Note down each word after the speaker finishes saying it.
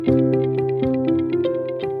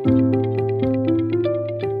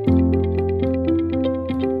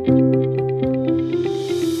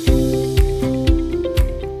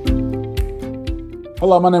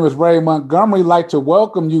Hello, my name is Ray Montgomery. I'd like to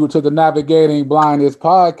welcome you to the Navigating Blindness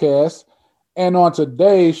podcast. And on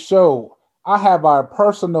today's show, I have our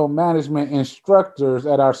personal management instructors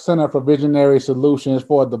at our Center for Visionary Solutions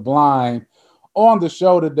for the Blind on the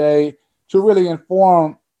show today to really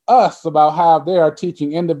inform us about how they are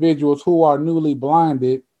teaching individuals who are newly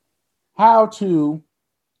blinded how to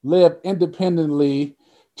live independently,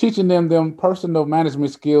 teaching them personal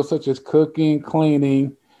management skills such as cooking,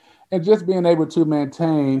 cleaning, and just being able to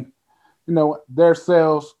maintain, their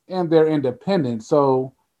selves and their independence.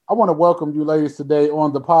 So I want to welcome you ladies today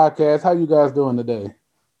on the podcast. How you guys doing today?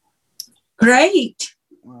 Great.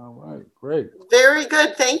 All right, great. Very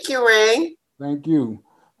good. Thank you, Ray. Thank you.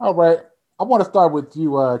 All right. I want to start with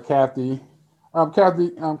you, Kathy.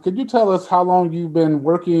 Kathy, could you tell us how long you've been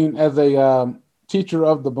working as a teacher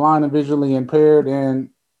of the blind and visually impaired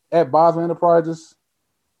and at Bosma Enterprises?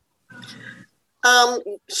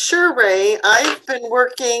 Sure, Ray. I've been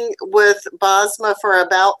working with Bosma for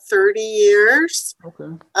about 30 years.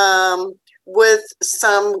 Okay. With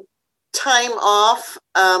some time off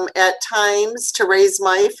at times to raise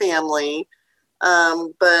my family,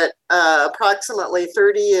 but approximately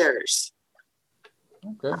 30 years.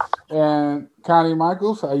 Okay. And Connie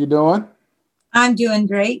Michaels, how you doing? I'm doing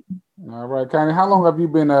great. All right, Connie, how long have you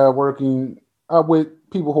been working with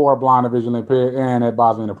people who are blind or visually impaired and at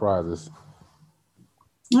Bosma Enterprises?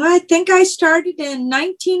 I think I started in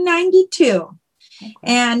 1992. Okay.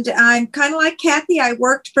 And I'm kind of like Kathy. I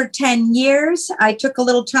worked for 10 years. I took a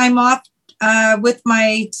little time off with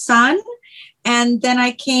my son. And then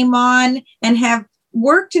I came on and have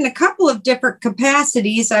worked in a couple of different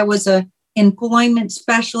capacities. I was an employment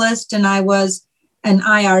specialist and I was an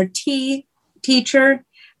IRT teacher.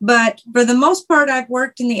 But for the most part, I've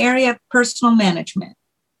worked in the area of personal management.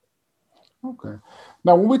 Okay.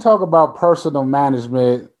 Now, when we talk about personal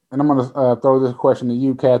management, and I'm going to throw this question to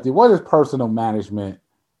you, Kathy, what is personal management?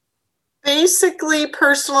 Basically,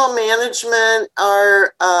 personal management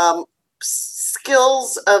are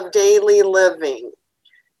skills of daily living,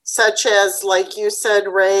 such as, like you said,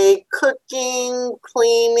 Ray, cooking,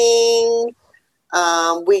 cleaning.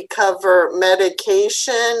 We cover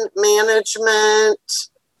medication management,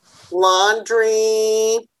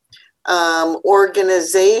 laundry,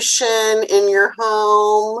 organization in your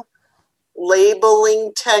home,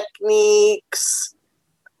 labeling techniques,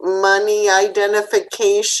 money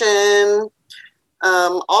identification,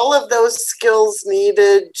 all of those skills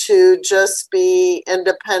needed to just be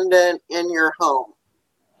independent in your home.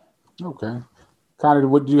 Okay. Connie,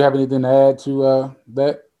 do you have anything to add to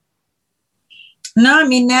that? No, I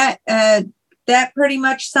mean, that pretty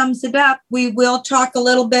much sums it up. We will talk a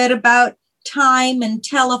little bit about time and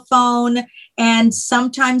telephone, and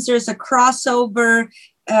sometimes there's a crossover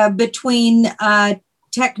between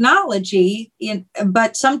technology,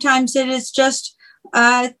 but sometimes it is just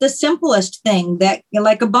the simplest thing that,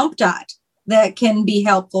 like a bump dot, that can be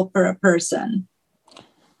helpful for a person.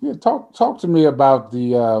 Yeah, talk to me about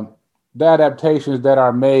the adaptations that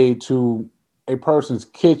are made to a person's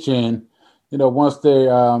kitchen. Once they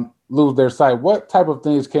lose their sight, what type of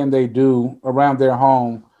things can they do around their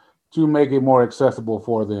home to make it more accessible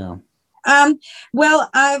for them?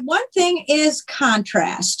 One thing is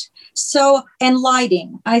contrast. So, and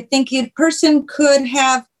lighting. I think a person could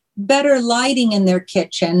have better lighting in their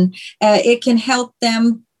kitchen. It can help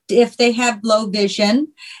them if they have low vision,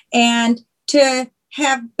 and to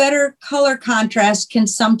have better color contrast can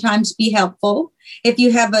sometimes be helpful. If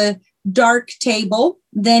you have a dark table,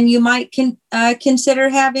 then you might consider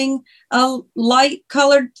having a light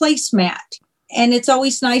colored placemat. And it's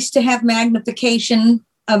always nice to have magnification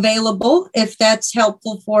available if that's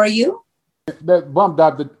helpful for you. That bump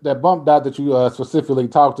dot that you specifically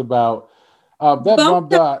talked about, that bump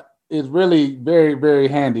dot is really very, very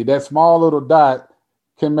handy. That small little dot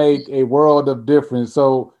can make a world of difference.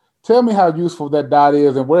 So tell me how useful that dot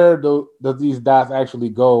is, and where does these dots actually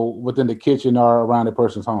go within the kitchen or around a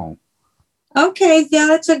person's home? Okay, yeah,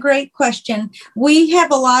 that's a great question. We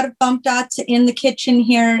have a lot of bump dots in the kitchen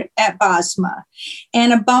here at Bosma.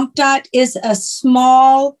 And a bump dot is a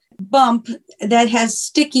small bump that has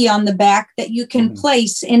sticky on the back that you can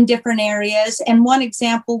place in different areas. And one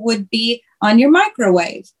example would be on your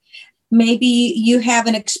microwave. Maybe you have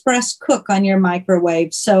an express cook on your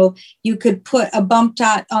microwave, so you could put a bump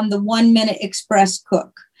dot on the 1-minute express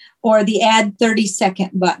cook, or the add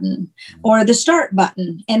 30-second button, or the start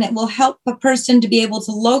button. And it will help a person to be able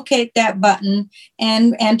to locate that button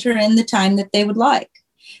and enter in the time that they would like.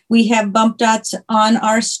 We have bump dots on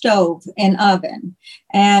our stove and oven.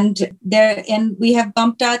 And we have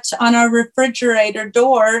bump dots on our refrigerator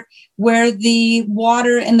door where the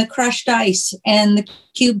water and the crushed ice and the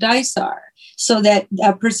cubed ice are, so that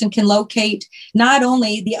a person can locate not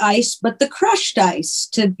only the ice, but the crushed ice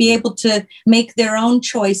to be able to make their own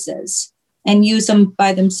choices and use them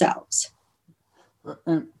by themselves.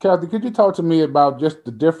 And Kathy, could you talk to me about just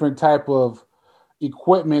the different type of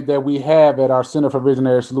equipment that we have at our Center for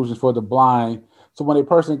Visionary Solutions for the Blind? So when a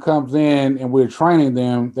person comes in and we're training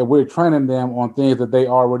them on things that they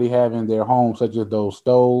already have in their home, such as those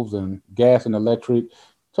stoves and gas and electric.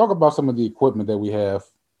 Talk about some of the equipment that we have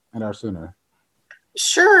at our center.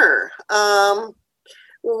 Sure.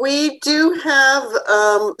 We do have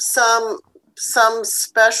some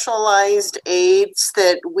specialized aids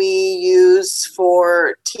that we use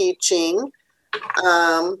for teaching.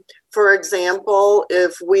 For example,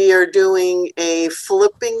 if we are doing a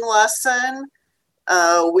flipping lesson,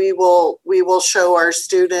 we will show our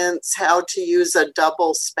students how to use a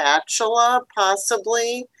double spatula,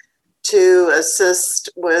 possibly, to assist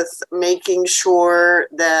with making sure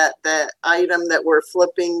that the item that we're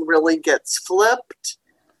flipping really gets flipped.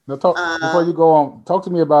 Now, before you go on, talk to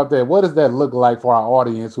me about that. What does that look like for our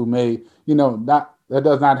audience who may, that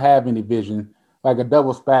does not have any vision, like a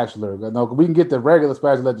double spatula? We can get the regular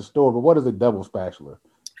spatula at the store, but what is a double spatula?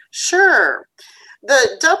 Sure.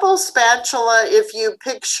 The double spatula, if you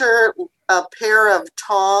picture a pair of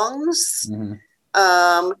tongs,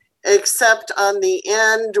 except on the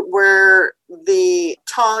end where the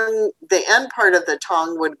end part of the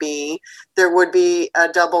tong would be, there would be a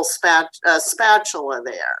double spatula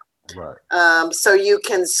there. Right. So you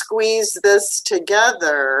can squeeze this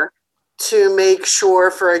together to make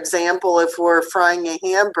sure, for example, if we're frying a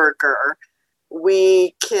hamburger,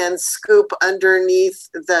 we can scoop underneath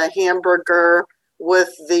the hamburger with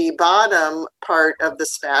the bottom part of the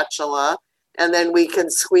spatula, and then we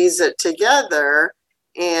can squeeze it together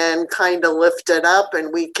and kind of lift it up,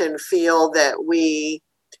 and we can feel that we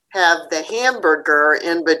have the hamburger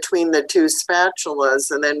in between the two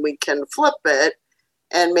spatulas, and then we can flip it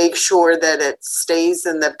and make sure that it stays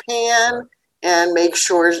in the pan and make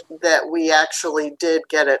sure that we actually did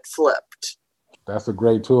get it flipped. That's a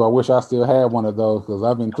great tool. I wish I still had one of those, because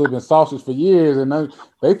I've been clipping sausage for years and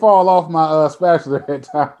they fall off my spatula at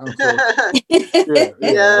times. So,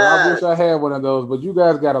 I wish I had one of those, but you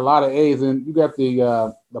guys got a lot of aids, and you got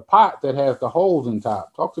the pot that has the holes in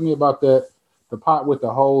top. Talk to me about that, the pot with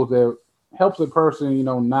the holes that helps a person,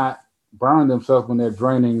 not burn themselves when they're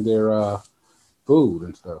draining their food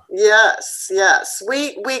and stuff. Yes.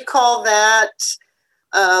 We call that,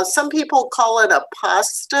 some people call it a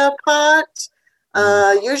pasta pot.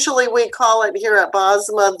 Usually we call it here at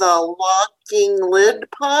Bosma the locking lid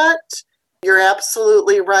pot. You're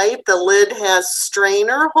absolutely right. The lid has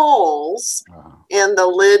strainer holes, and the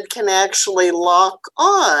lid can actually lock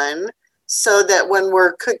on, so that when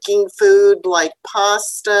we're cooking food like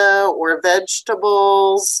pasta or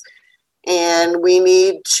vegetables, and we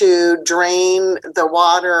need to drain the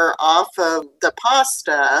water off of the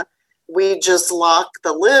pasta, we just lock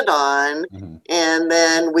the lid on, and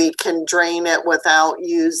then we can drain it without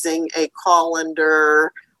using a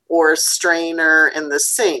colander or strainer in the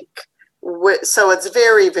sink. So it's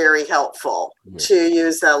very, very helpful to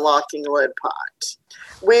use that locking lid pot.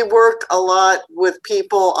 We work a lot with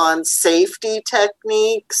people on safety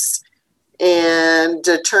techniques and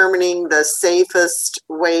determining the safest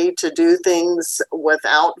way to do things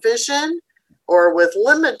without vision or with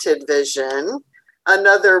limited vision.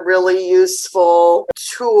 Another really useful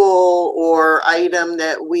tool or item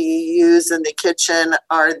that we use in the kitchen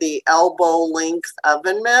are the elbow length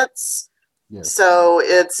oven mitts. Yes. So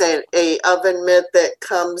it's a oven mitt that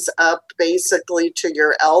comes up basically to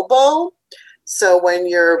your elbow. So when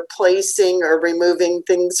you're placing or removing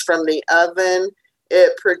things from the oven,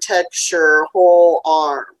 it protects your whole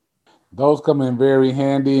arm. Those come in very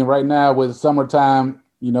handy. And right now with summertime,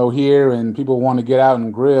 here, and people want to get out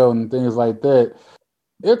and grill and things like that,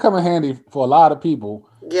 it'll come in handy for a lot of people.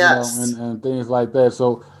 Yes. And things like that.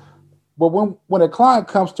 So, but when a client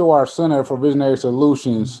comes to our Center for Visionary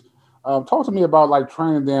Solutions, talk to me about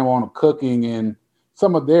training them on cooking and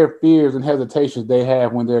some of their fears and hesitations they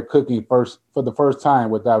have when they're cooking for the first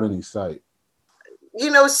time without any sight.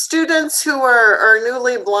 Students who are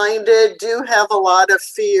newly blinded do have a lot of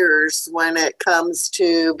fears when it comes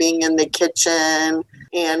to being in the kitchen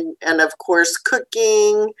and of course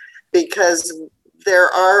cooking, because there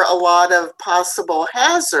are a lot of possible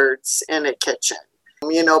hazards in a kitchen.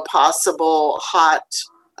 Possible hot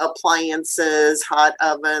appliances, hot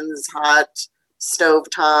ovens, hot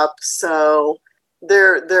stovetops. So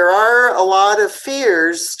there are a lot of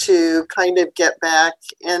fears to kind of get back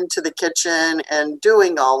into the kitchen and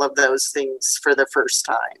doing all of those things for the first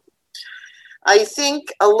time. I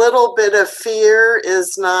think a little bit of fear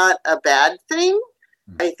is not a bad thing.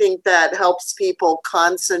 I think that helps people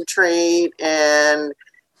concentrate and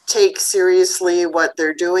take seriously what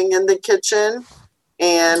they're doing in the kitchen.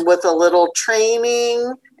 And with a little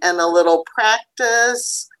training and a little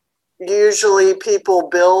practice, usually people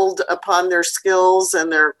build upon their skills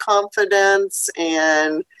and their confidence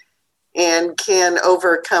and can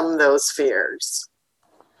overcome those fears.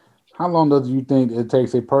 How long do you think it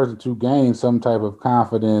takes a person to gain some type of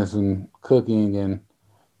confidence in cooking and,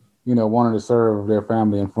 wanting to serve their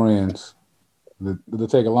family and friends? Does it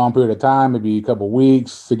take a long period of time, maybe a couple of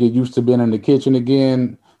weeks to get used to being in the kitchen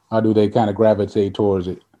again? Or do they kind of gravitate towards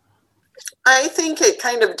it? I think it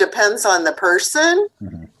kind of depends on the person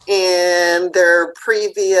and their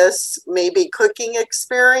previous maybe cooking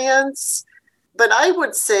experience. But I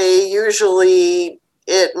would say usually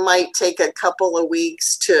it might take a couple of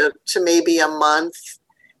weeks to maybe a month,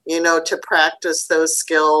 to practice those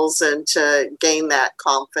skills and to gain that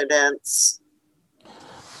confidence.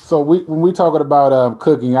 So when we talking about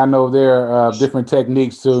cooking, I know there are different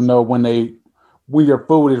techniques to know when your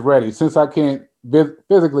food is ready. Since I can't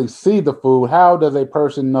physically see the food, how does a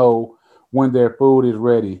person know when their food is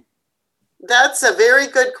ready? That's a very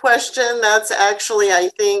good question. That's actually, I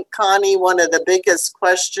think, Connie, one of the biggest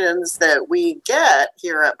questions that we get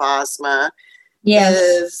here at Bosma. Yes.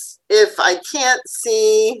 Is if I can't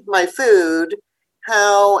see my food,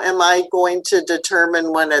 how am I going to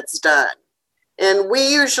determine when it's done? And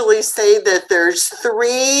we usually say that there's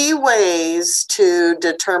 3 ways to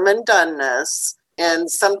determine doneness. And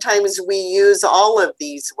sometimes we use all of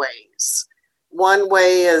these ways. One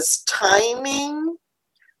way is timing.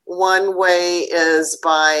 One way is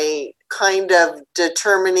by kind of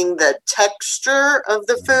determining the texture of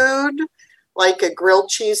the food. Like a grilled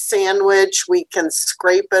cheese sandwich, we can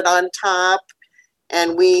scrape it on top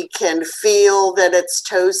and we can feel that it's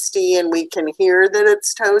toasty and we can hear that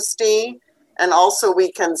it's toasty. And also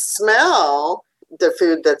we can smell the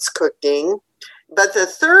food that's cooking. But the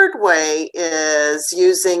third way is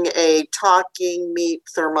using a talking meat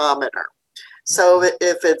thermometer. So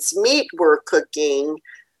if it's meat we're cooking,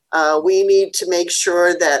 we need to make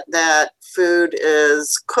sure that that food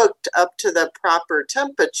is cooked up to the proper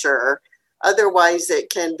temperature. Otherwise, it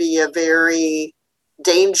can be a very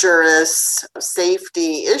dangerous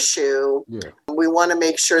safety issue. Yeah. We want to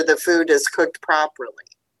make sure the food is cooked properly.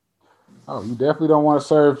 Oh, you definitely don't want to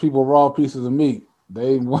serve people raw pieces of meat.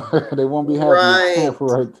 They won't be happy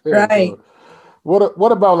right there. Right. So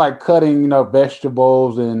what about like cutting,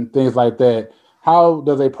 vegetables and things like that? How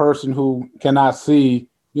does a person who cannot see,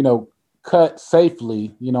 cut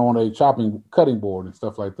safely, on a cutting board and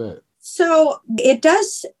stuff like that? So it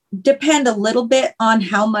does depend a little bit on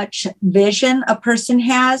how much vision a person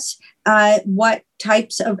has, what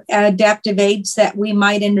types of adaptive aids that we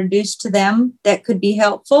might introduce to them that could be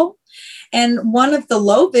helpful. And one of the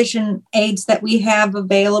low vision aids that we have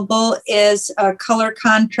available is a color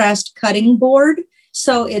contrast cutting board.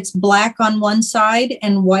 So it's black on one side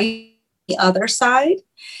and white on the other side.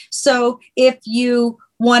 So if you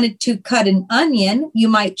wanted to cut an onion, you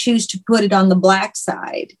might choose to put it on the black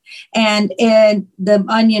side, and the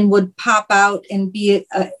onion would pop out and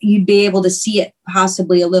you'd be able to see it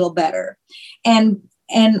possibly a little better. And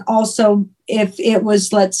also, if it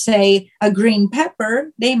was, let's say, a green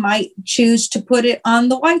pepper, they might choose to put it on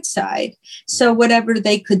the white side. So whatever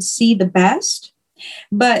they could see the best.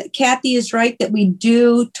 But Kathy is right that we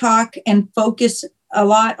do talk and focus a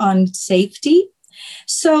lot on safety.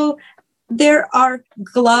 So there are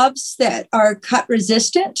gloves that are cut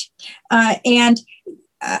resistant and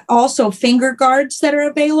also finger guards that are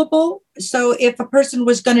available. So if a person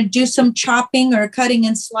was going to do some chopping or cutting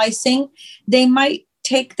and slicing, they might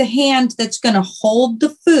take the hand that's going to hold the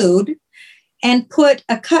food and put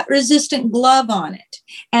a cut resistant glove on it.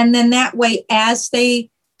 And then that way, as they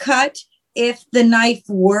cut, if the knife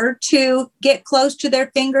were to get close to their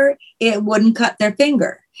finger, it wouldn't cut their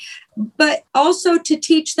finger. But also to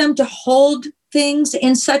teach them to hold things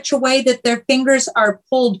in such a way that their fingers are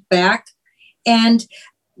pulled back and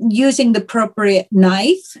using the appropriate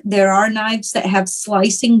knife. There are knives that have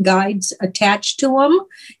slicing guides attached to them.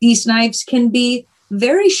 These knives can be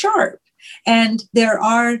very sharp, and there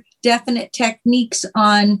are definite techniques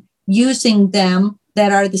on using them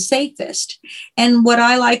that are the safest. And what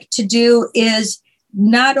I like to do is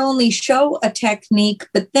not only show a technique,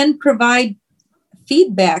 but then provide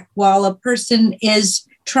feedback while a person is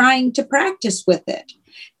trying to practice with it.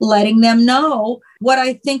 letting them know what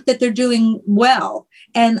I think that they're doing well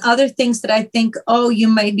and other things that I think, oh, you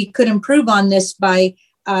maybe could improve on this by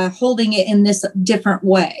holding it in this different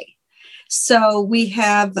way. So we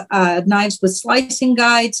have knives with slicing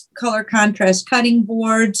guides, color contrast cutting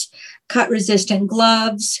boards, cut resistant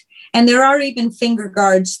gloves. And there are even finger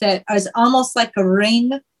guards that is almost like a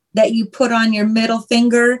ring that you put on your middle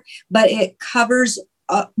finger, but it covers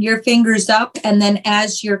your fingers up. And then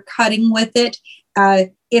as you're cutting with it,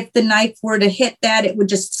 if the knife were to hit that, it would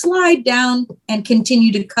just slide down and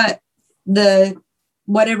continue to cut the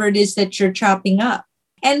whatever it is that you're chopping up.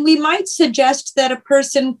 And we might suggest that a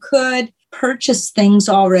person could purchase things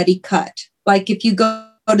already cut. Like if you go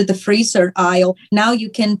to the freezer aisle, now you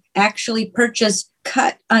can actually purchase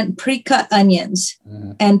pre-cut onions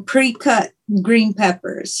and pre-cut green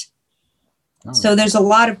peppers. Oh. So there's a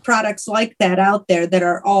lot of products like that out there that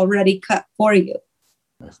are already cut for you.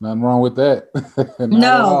 There's nothing wrong with that.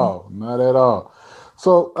 Not at all.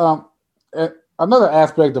 So another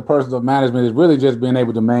aspect of personal management is really just being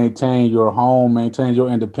able to maintain your home, maintain your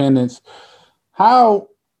independence.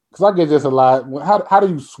 Because I get this a lot. How do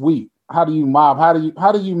you sweep? How do you mop?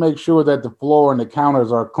 How do you make sure that the floor and the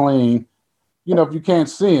counters are clean? You know, if you can't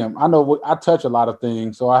see them. I know I touch a lot of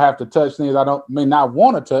things, so I have to touch things I may not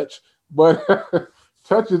want to touch, but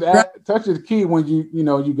touch is key when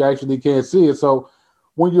you actually can't see it. So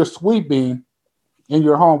when you're sweeping in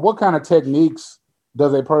your home, what kind of techniques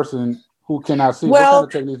does a person who cannot see? Well,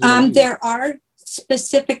 what kind of techniques there are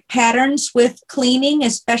specific patterns with cleaning,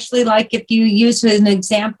 especially like if you use an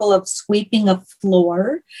example of sweeping a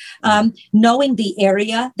floor, knowing the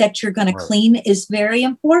area that you're going to clean is very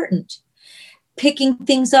important. Picking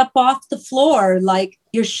things up off the floor, like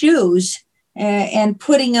your shoes, and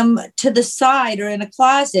putting them to the side or in a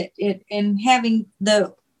closet, and having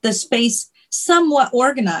the space somewhat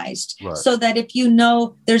organized, so that if you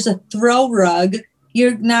know there's a throw rug,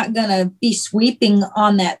 you're not going to be sweeping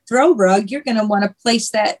on that throw rug. You're going to want to place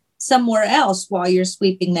that somewhere else while you're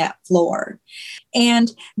sweeping that floor.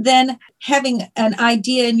 And then having an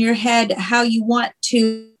idea in your head how you want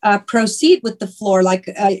to proceed with the floor. Like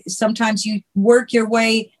sometimes you work your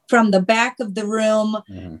way from the back of the room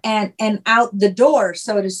and out the door,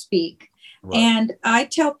 so to speak. Right. And I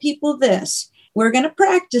tell people this. We're going to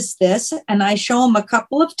practice this, and I show them a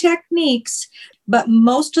couple of techniques, but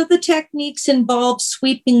most of the techniques involve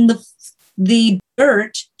sweeping the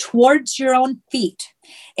dirt towards your own feet.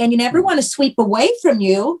 And you never want to sweep away from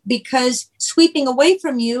you, because sweeping away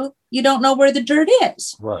from you, you don't know where the dirt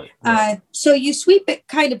is. Right. So you sweep it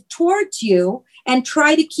kind of towards you and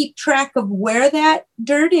try to keep track of where that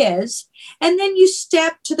dirt is. And then you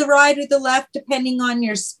step to the right or the left, depending on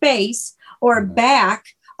your space, or back,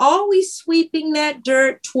 always sweeping that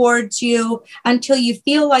dirt towards you until you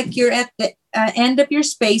feel like you're at the end of your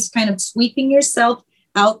space, kind of sweeping yourself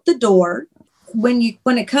out the door. When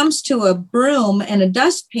it comes to a broom and a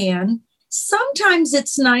dustpan, sometimes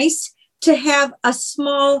it's nice to have a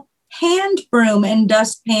small hand broom and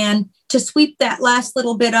dustpan to sweep that last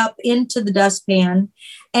little bit up into the dustpan.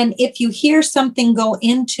 And if you hear something go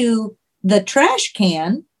into the trash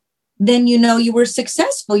can, then you know you were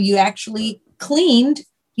successful. You actually cleaned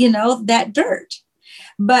that dirt.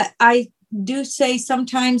 But I do say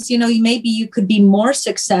sometimes, maybe you could be more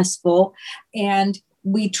successful, and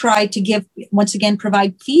we try to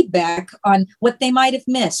provide feedback on what they might have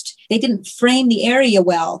missed. They didn't frame the area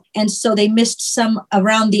well, and so they missed some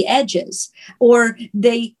around the edges, or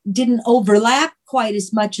they didn't overlap quite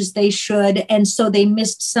as much as they should, and so they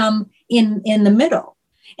missed some in the middle.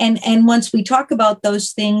 And once we talk about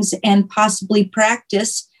those things and possibly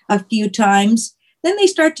practice a few times, then they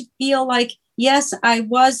start to feel like, yes, I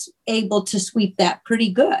was able to sweep that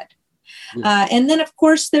pretty good. Yeah. And then, of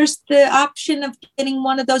course, there's the option of getting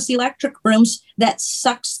one of those electric brooms that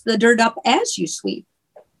sucks the dirt up as you sweep.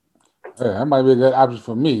 Yeah, that might be a good option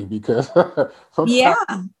for me, because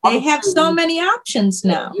they have so many options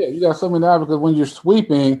now. Yeah, you got so many options, because when you're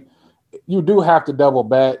sweeping, you do have to double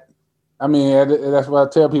back. I mean, that's what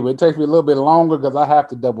I tell people. It takes me a little bit longer because I have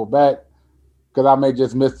to double back, because I may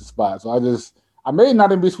just miss the spot. So I may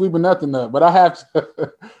not even be sweeping nothing up, but I have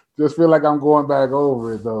to just feel like I'm going back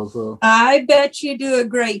over it, though. So I bet you do a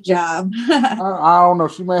great job. I don't know.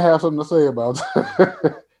 She may have something to say about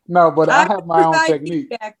it. No, but I have my own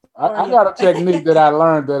technique. I got a technique that I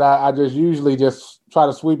learned that I just usually just try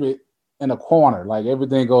to sweep it in a corner. Like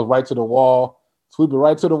everything goes right to the wall. Sweep it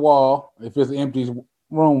right to the wall. If it's an empty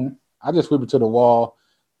room, I just sweep it to the wall,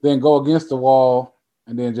 then go against the wall,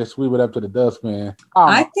 and then just sweep it up to the dustpan.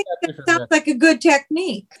 I think that sounds like a good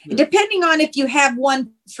technique, depending on if you have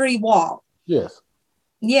one free wall. Yes.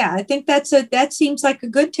 Yeah, I think that seems like a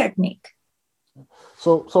good technique.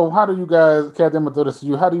 So how do you guys, Kathy, I'm gonna throw this to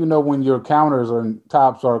you. How do you know when your counters and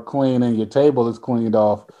tops are clean and your table is cleaned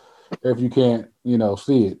off if you can't,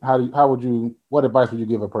 see it? What advice would you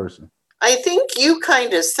give a person? I think you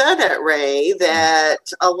kind of said it, Ray, that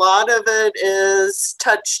a lot of it is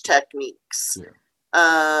touch techniques. Yeah.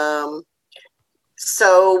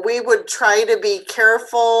 So we would try to be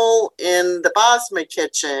careful in the Bosma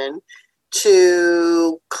kitchen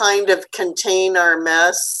to kind of contain our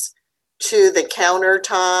mess to the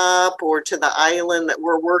countertop or to the island that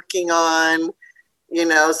we're working on,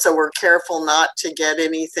 so we're careful not to get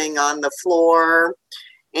anything on the floor.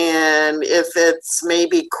 And if it's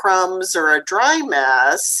maybe crumbs or a dry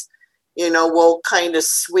mess, we'll kind of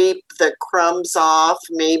sweep the crumbs off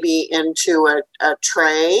maybe into a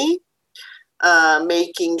tray,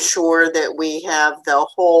 making sure that we have the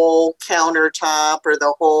whole countertop or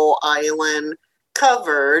the whole island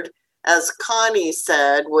covered, as Connie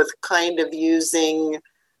said, with kind of using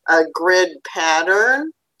a grid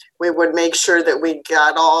pattern. We would make sure that we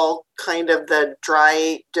got all kind of the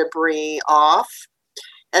dry debris off.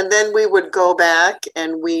 And then we would go back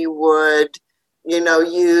and we would,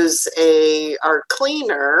 use our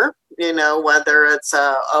cleaner, whether it's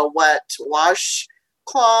a wet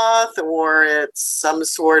washcloth or it's some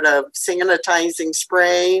sort of sanitizing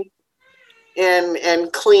spray,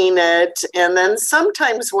 and clean it. And then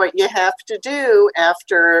sometimes what you have to do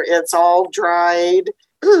after it's all dried,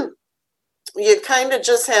 you kind of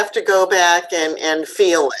just have to go back and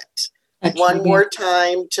feel it one more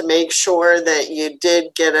time to make sure that you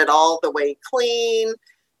did get it all the way clean,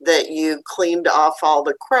 that you cleaned off all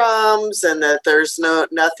the crumbs, and that there's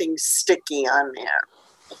nothing sticky on there.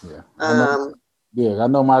 Yeah. I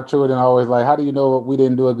know my children are always like, how do you know we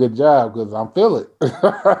didn't do a good job? Because I feel it.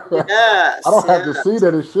 Yes. I don't have to see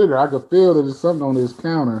that it's sugar. I can feel that there's something on this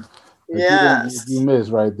counter. Yes. You miss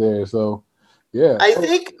right there. So, yeah. I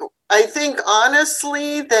think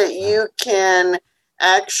honestly that you can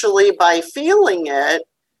actually, by feeling it,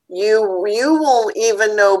 you won't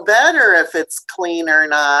even know better if it's clean or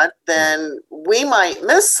not. Then we might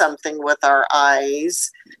miss something with our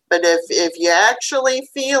eyes. But if you actually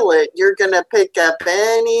feel it, you're going to pick up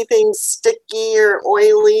anything sticky or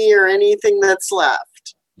oily or anything that's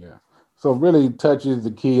left. Yeah. So really touch is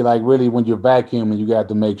the key. Like really when you're vacuuming, you got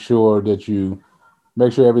to make sure that you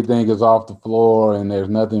make sure everything is off the floor and there's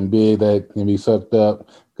nothing big that can be sucked up.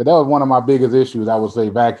 Because that was one of my biggest issues, I would say,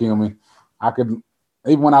 vacuuming.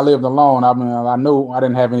 Even when I lived alone, I knew I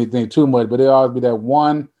didn't have anything too much, but there always be that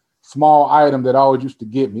one small item that always used to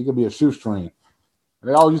get me. It could be a shoestring.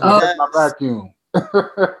 They always used to take my vacuum.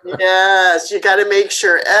 Yes, you got to make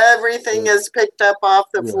sure everything is picked up off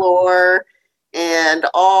the floor and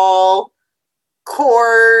all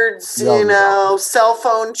cords, cell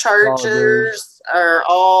phone chargers are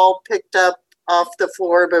all picked up off the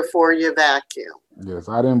floor before you vacuum. Yes,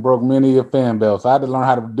 I didn't broke many of fan belts. I had to learn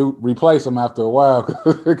how to replace them after a while.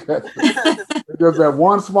 Just that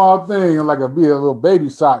one small thing, like a little baby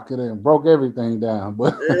sock, and then broke everything down.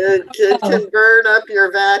 But it can burn up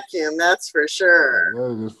your vacuum, that's for sure.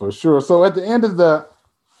 That is for sure. So at the end of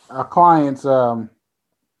our client's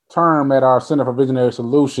term at our Center for Visionary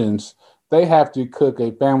Solutions, they have to cook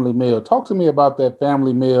a family meal. Talk to me about that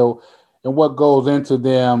family meal and what goes into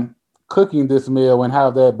them cooking this meal and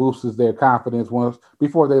how that boosts their confidence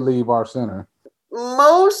before they leave our center.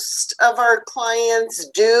 Most of our clients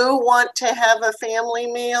do want to have a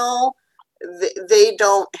family meal. They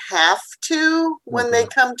don't have to when they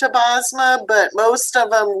come to Bosma, but most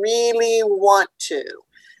of them really want to.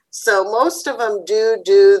 So most of them do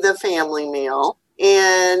the family meal.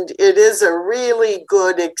 And it is a really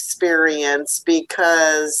good experience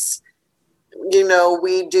because,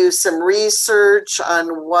 we do some research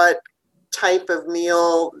on what type of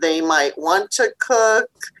meal they might want to cook.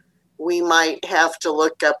 We might have to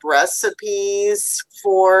look up recipes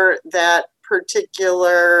for that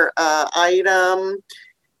particular item.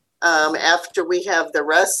 After we have the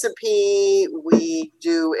recipe, we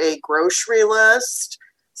do a grocery list.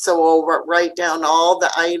 So we'll write down all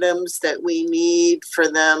the items that we need for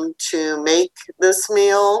them to make this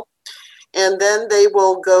meal. And then they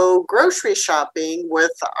will go grocery shopping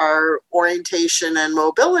with our orientation and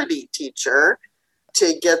mobility teacher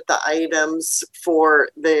to get the items for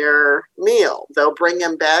their meal. They'll bring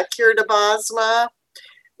them back here to Bosma.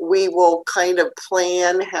 We will kind of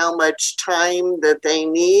plan how much time that they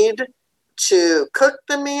need to cook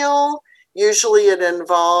the meal. Usually it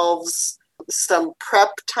involves some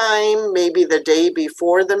prep time, maybe the day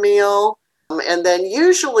before the meal. And then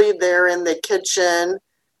usually they're in the kitchen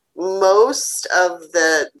most of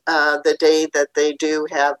the day that they do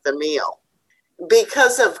have the meal.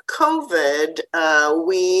 Because of COVID,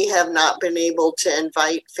 we have not been able to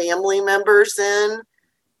invite family members in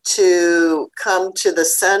to come to the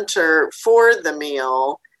center for the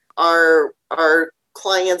meal. Our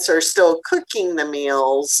clients are still cooking the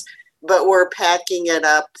meals, but we're packing it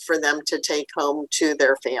up for them to take home to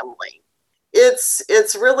their family.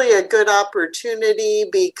 It's really a good opportunity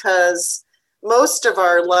because most of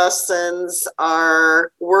our lessons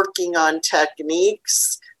are working on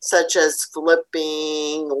techniques such as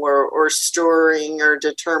flipping or stirring or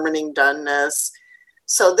determining doneness.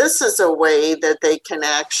 So this is a way that they can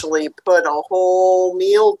actually put a whole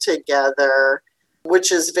meal together,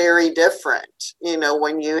 which is very different. You know,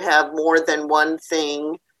 when you have more than one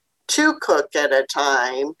thing to cook at a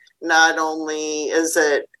time, not only is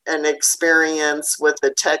it an experience with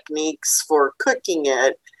the techniques for cooking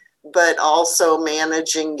it, but also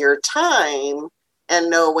managing your time and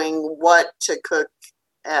knowing what to cook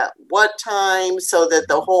at what time so that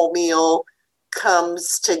the whole meal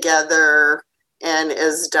comes together and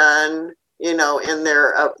is done, you know, in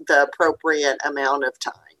the appropriate amount of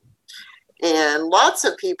time. And lots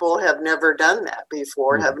of people have never done that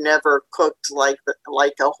before, have never cooked like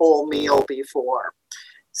a whole meal before.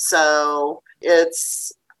 So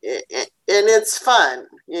it's fun.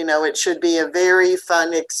 You know, it should be a very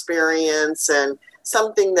fun experience and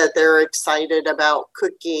something that they're excited about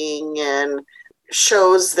cooking, and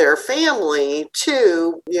shows their family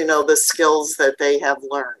too, you know, the skills that they have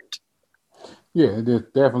learned. Yeah,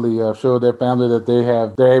 it definitely show their family that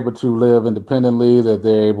they're able to live independently, that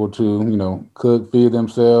they're able to, you know, cook, feed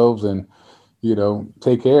themselves, and, you know,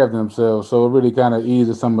 take care of themselves. So it really kind of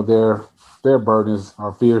eases some of their burdens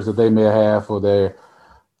or fears that they may have for their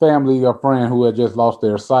family or friend who had just lost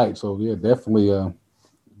their sight. So yeah, definitely a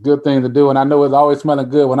good thing to do. And I know it's always smelling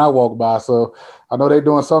good when I walk by. So I know they're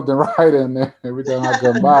doing something right in there. Every time I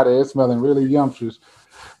come by there, it's smelling really yumptious.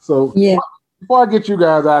 So yeah. Before I get you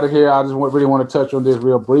guys out of here, I just really want to touch on this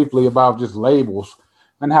real briefly about just labels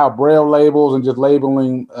and how Braille labels and just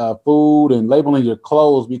labeling food and labeling your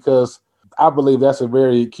clothes, because I believe that's a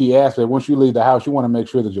very key aspect. Once you leave the house, you want to make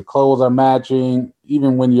sure that your clothes are matching.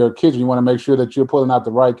 Even when you're a kitchen, you want to make sure that you're pulling out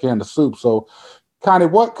the right can of soup. So, Connie,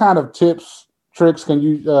 what kind of tips, tricks can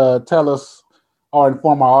you tell us or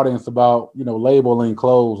inform our audience about, you know, labeling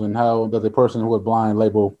clothes, and how does a person who is blind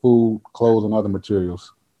label food, clothes, and other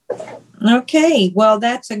materials? Okay, well,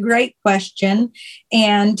 that's a great question.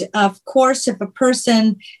 And of course, if a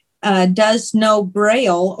person does know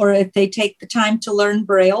Braille, or if they take the time to learn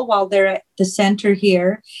Braille while they're at the center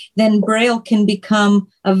here, then Braille can become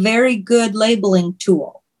a very good labeling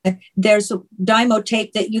tool. There's a Dymo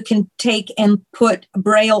tape that you can take and put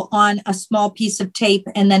Braille on a small piece of tape,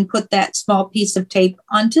 and then put that small piece of tape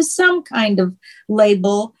onto some kind of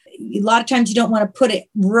label. A lot of times you don't want to put it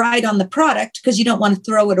right on the product because you don't want to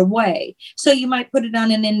throw it away. So you might put it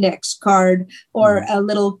on an index card or a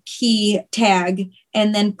little key tag,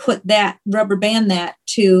 and then rubber band that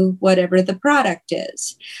to whatever the product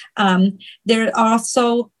is. There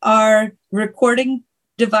also are recording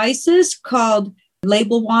devices called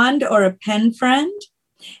Label Wand or a Pen Friend.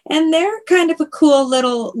 And they're kind of a cool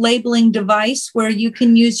little labeling device where you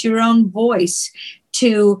can use your own voice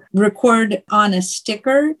to record on a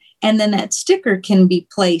sticker, and then that sticker can be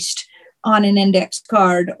placed on an index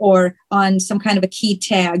card or on some kind of a key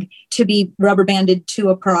tag to be rubber banded to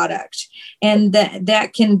a product. And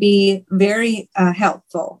that can be very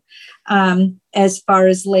helpful as far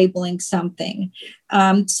as labeling something.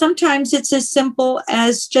 Sometimes it's as simple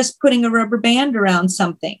as just putting a rubber band around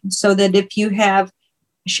something, so that if you have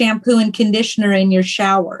shampoo and conditioner in your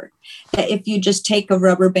shower, if you just take a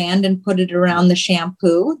rubber band and put it around the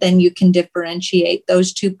shampoo, then you can differentiate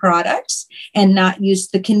those two products and not use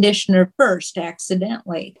the conditioner first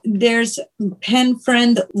accidentally. There's Pen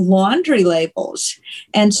Friend laundry labels.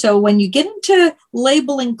 And so when you get into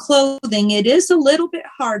labeling clothing, it is a little bit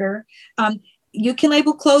harder. You can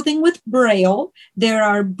label clothing with Braille. There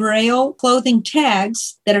are Braille clothing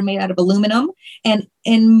tags that are made out of aluminum. And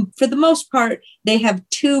for the most part, they have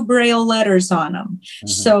 2 Braille letters on them. Mm-hmm.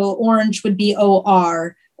 So orange would be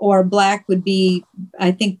OR, or black would be,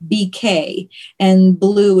 I think, BK, and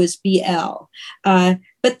blue is BL.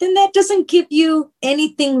 But then that doesn't give you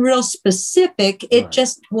anything real specific. It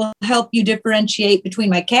just will help you differentiate between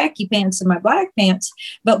my khaki pants and my black pants.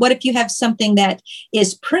 But what if you have something that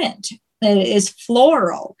is print? Is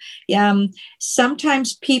floral.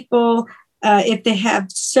 Sometimes people, if they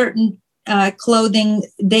have certain clothing,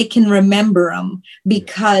 they can remember them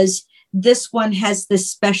because this one has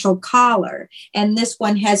this special collar, and this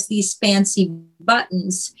one has these fancy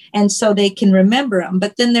buttons, and so they can remember them.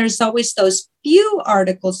 But then there's always those few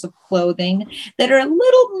articles of clothing that are a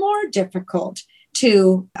little more difficult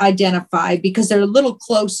to identify because they're a little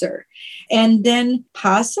closer. And then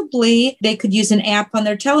possibly they could use an app on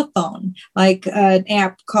their telephone, like an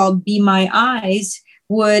app called Be My Eyes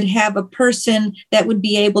would have a person that would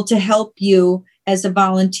be able to help you as a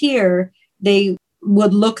volunteer. They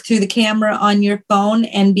would look through the camera on your phone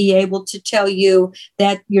and be able to tell you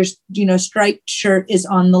that your, striped shirt is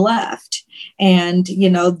on the left. And,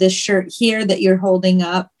 this shirt here that you're holding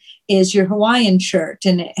up is your Hawaiian shirt,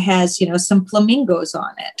 and it has, some flamingos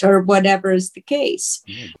on it, or whatever is the case.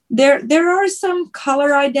 There are some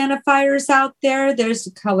color identifiers out there. There's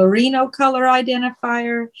a Colorino color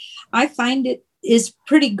identifier. I find it is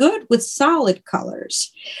pretty good with solid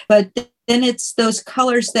colors, but then it's those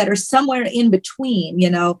colors that are somewhere in between.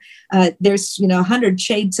 There's 100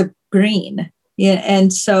 shades of green. Yeah,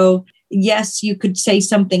 and so yes, you could say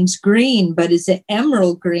something's green, but is it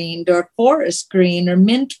emerald green or forest green or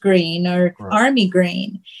mint green or army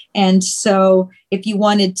green? And so if you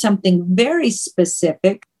wanted something very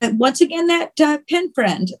specific, once again, that pen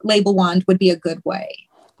friend label wand would be a good way.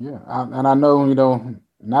 Yeah. And I know,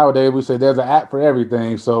 nowadays we say there's an app for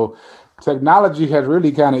everything. So technology has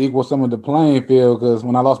really kind of equaled some of the playing field, because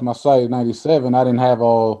when I lost my sight in 97, I didn't have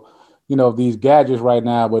all, these gadgets right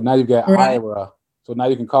now, but now you've got Aira. So now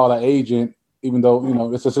you can call an agent, even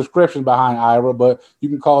though, it's a subscription behind Aira, but you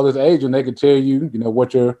can call this agent. They can tell you,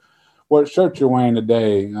 what shirt you're wearing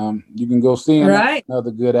today. You can go see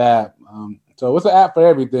another good app. So it's an app for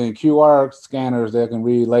everything. QR scanners that can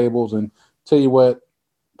read labels and tell you what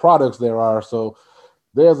products there are. So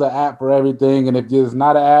there's an app for everything. And if there's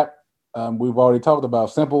not an app, we've already talked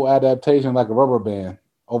about simple adaptation like a rubber band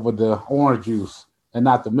over the orange juice and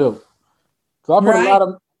not the milk. So I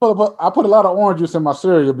put a lot of orange juice in my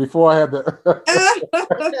cereal before I had the.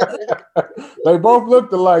 They both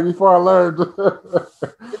looked alike before I learned.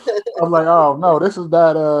 I'm like, oh no, this is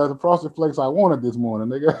not the Frosted Flakes I wanted this morning,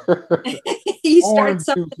 nigga. You start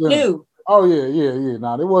something new. Oh yeah.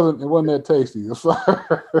 No, it wasn't that tasty.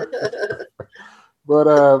 But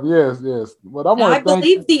yes. But I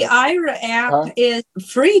believe the Aira app is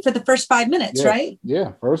free for the first 5 minutes, right?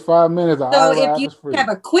 Yeah, first 5 minutes. So if you have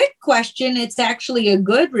a quick question, it's actually a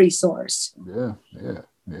good resource. Yeah.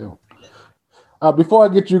 Before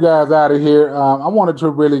I get you guys out of here, I wanted to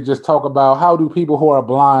really just talk about how do people who are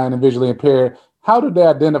blind and visually impaired, how do they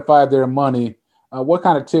identify their money? What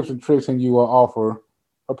kind of tips and tricks can you offer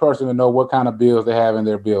a person to know what kind of bills they have in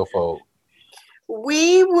their billfold?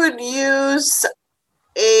 We would use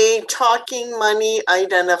a talking money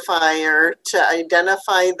identifier to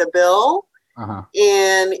identify the bill. And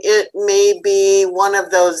it may be one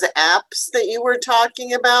of those apps that you were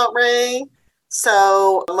talking about, Ray.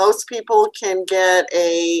 So most people can get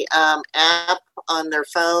a app on their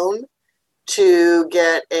phone to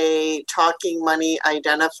get a talking money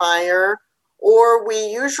identifier, or we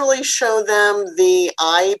usually show them the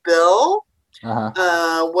iBill,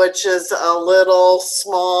 which is a little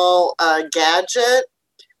small gadget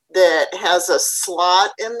that has a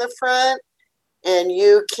slot in the front, and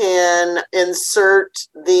you can insert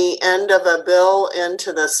the end of a bill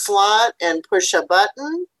into the slot and push a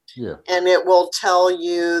button, and it will tell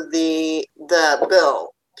you the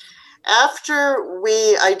bill. After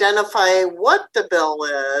we identify what the bill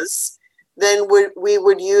is, then we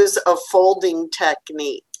would use a folding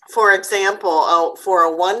technique. For example, for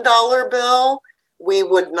a $1 bill, we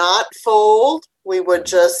would not fold. We would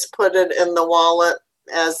just put it in the wallet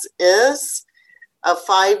as is. A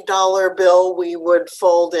 $5 bill we would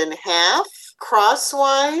fold in half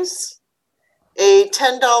crosswise. A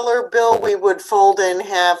 $10 bill we would fold in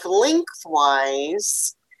half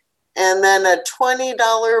lengthwise. And then a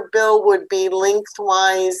 $20 bill would be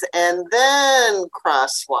lengthwise and then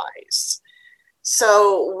crosswise.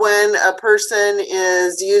 So when a person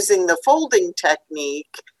is using the folding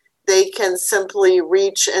technique, they can simply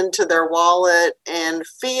reach into their wallet and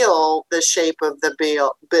feel the shape of the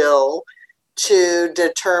bill to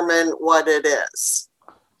determine what it is.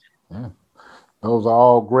 Yeah. Those are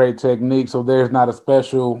all great techniques. So there's not a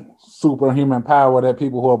special superhuman power that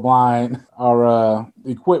people who are blind are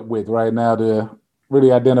equipped with right now to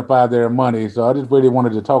really identify their money. So I just really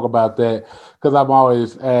wanted to talk about that, because I'm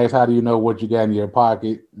always asked, how do you know what you got in your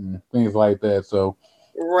pocket and things like that. So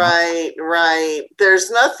Right.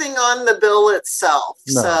 There's nothing on the bill itself.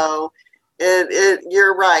 No. So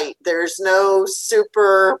you're right. There's no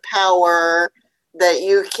superpower that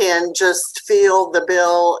you can just feel the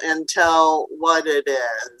bill and tell what it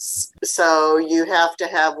is. So you have to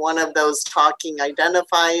have one of those talking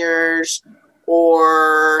identifiers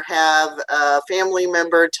or have a family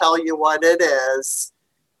member tell you what it is,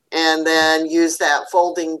 and then use that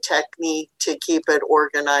folding technique to keep it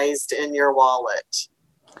organized in your wallet.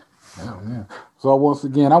 Oh, yeah. So once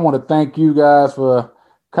again, I want to thank you guys for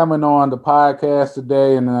coming on the podcast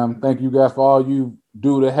today, and thank you guys for all you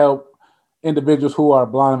do to help individuals who are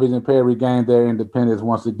blind and vision impaired regain their independence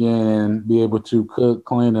once again and be able to cook,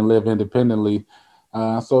 clean, and live independently.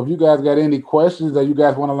 So if you guys got any questions or you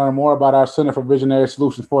guys want to learn more about our Center for Visionary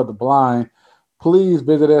Solutions for the Blind, please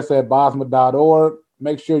visit us at bosma.org.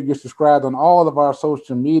 Make sure you're subscribed on all of our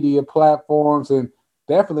social media platforms, and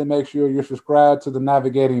definitely make sure you're subscribed to the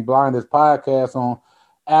Navigating Blindness podcast on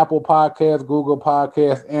Apple Podcasts, Google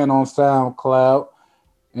Podcasts, and on SoundCloud.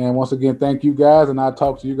 And once again, thank you guys, and I'll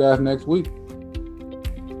talk to you guys next week.